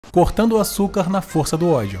cortando o açúcar na força do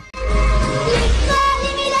ódio.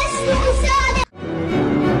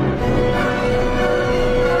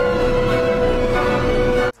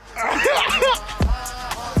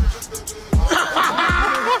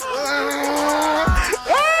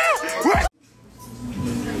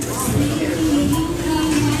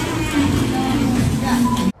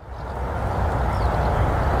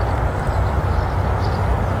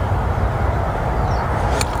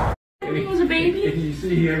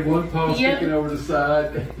 Here, one pole sticking over the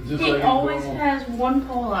side. Just He like always has one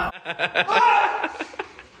pole out.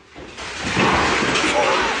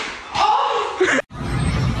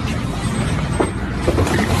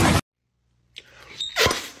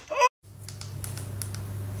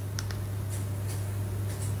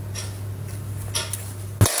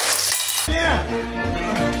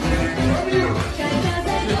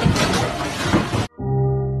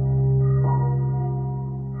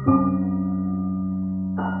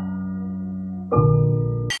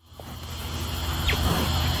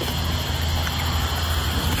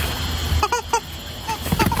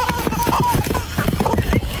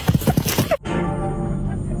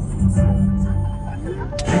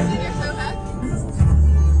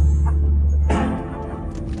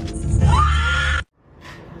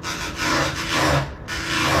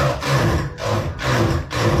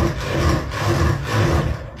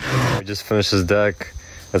 We just finished this deck.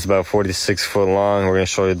 It's about 46 foot long. We're gonna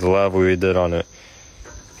show you the level we did on it.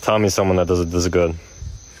 Tell me someone that does it this good.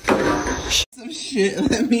 Some shit,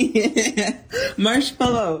 let me in.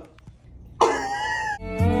 Marshmallow.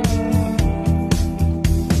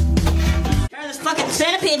 There's this fucking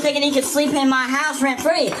centipede thinking he can sleep in my house rent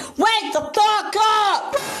free. Wake the fuck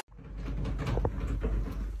up!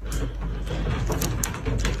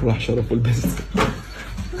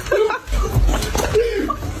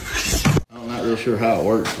 I'm not real sure how it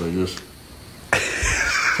works, but just.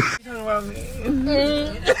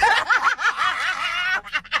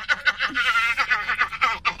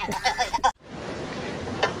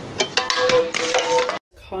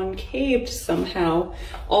 Concaved somehow.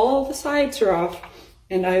 All the sides are off,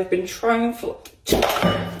 and I've been trying for.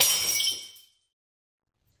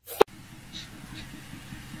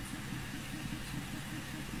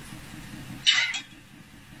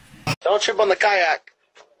 Don't trip on the kayak.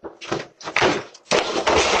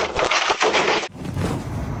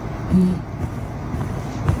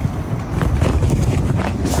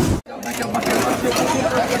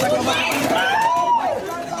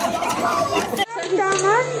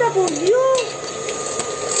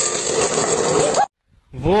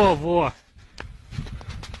 Voa.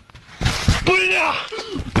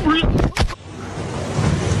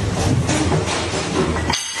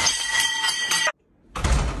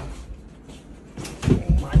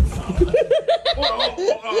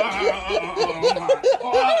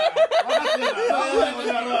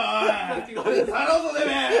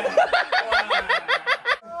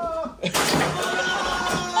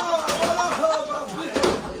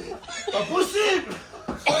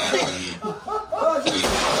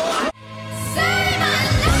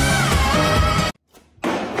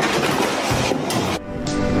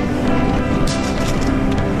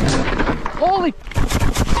 Holy!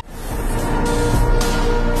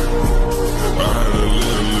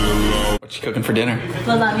 What you cooking for dinner?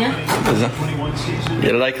 Lasagna.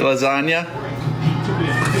 You like lasagna?